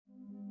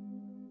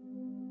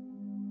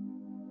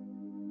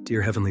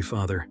Dear Heavenly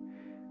Father,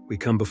 we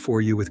come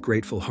before you with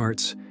grateful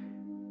hearts,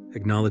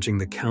 acknowledging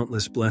the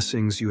countless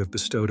blessings you have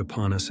bestowed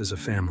upon us as a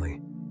family.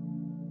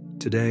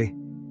 Today,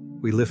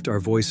 we lift our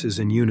voices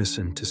in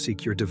unison to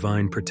seek your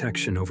divine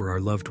protection over our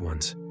loved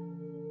ones,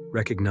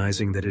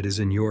 recognizing that it is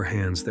in your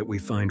hands that we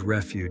find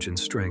refuge and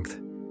strength.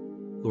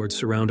 Lord,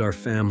 surround our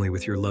family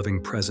with your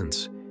loving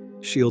presence,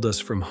 shield us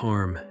from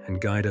harm,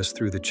 and guide us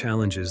through the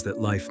challenges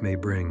that life may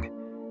bring.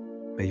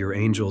 May your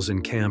angels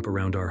encamp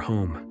around our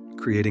home,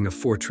 creating a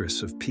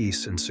fortress of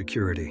peace and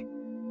security.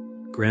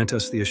 Grant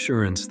us the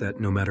assurance that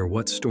no matter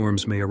what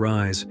storms may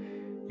arise,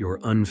 your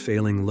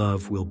unfailing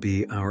love will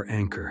be our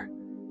anchor.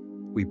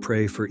 We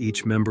pray for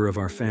each member of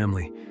our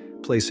family,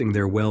 placing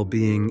their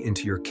well-being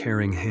into your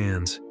caring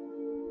hands.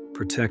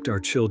 Protect our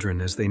children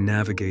as they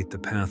navigate the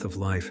path of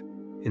life,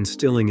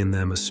 instilling in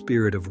them a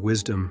spirit of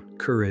wisdom,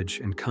 courage,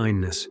 and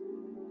kindness.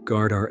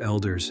 Guard our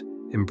elders,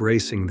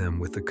 embracing them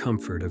with the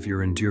comfort of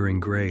your enduring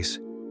grace.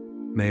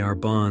 May our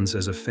bonds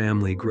as a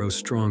family grow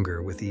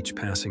stronger with each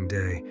passing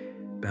day,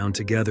 bound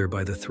together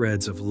by the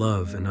threads of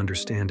love and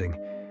understanding.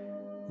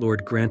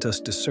 Lord, grant us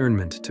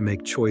discernment to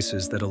make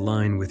choices that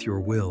align with your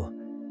will.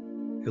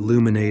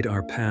 Illuminate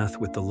our path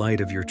with the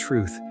light of your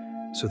truth,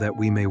 so that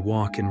we may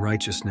walk in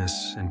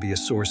righteousness and be a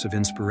source of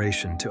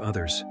inspiration to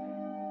others.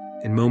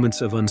 In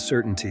moments of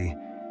uncertainty,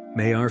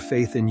 may our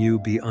faith in you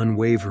be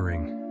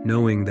unwavering,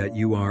 knowing that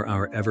you are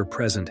our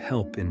ever-present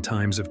help in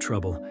times of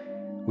trouble.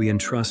 We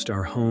entrust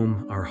our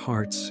home, our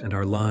hearts, and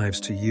our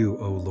lives to you,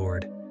 O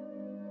Lord.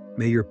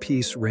 May your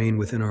peace reign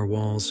within our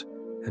walls,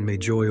 and may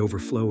joy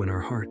overflow in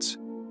our hearts.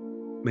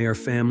 May our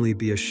family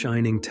be a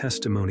shining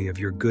testimony of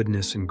your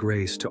goodness and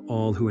grace to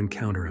all who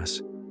encounter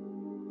us.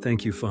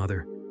 Thank you,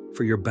 Father,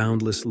 for your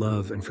boundless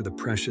love and for the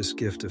precious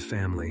gift of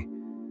family.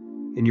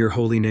 In your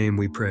holy name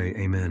we pray,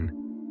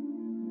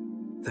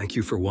 amen. Thank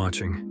you for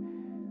watching.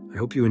 I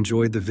hope you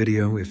enjoyed the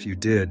video. If you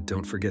did,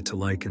 don't forget to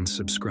like and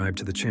subscribe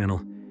to the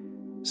channel.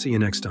 See you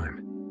next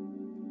time.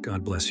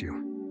 God bless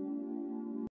you.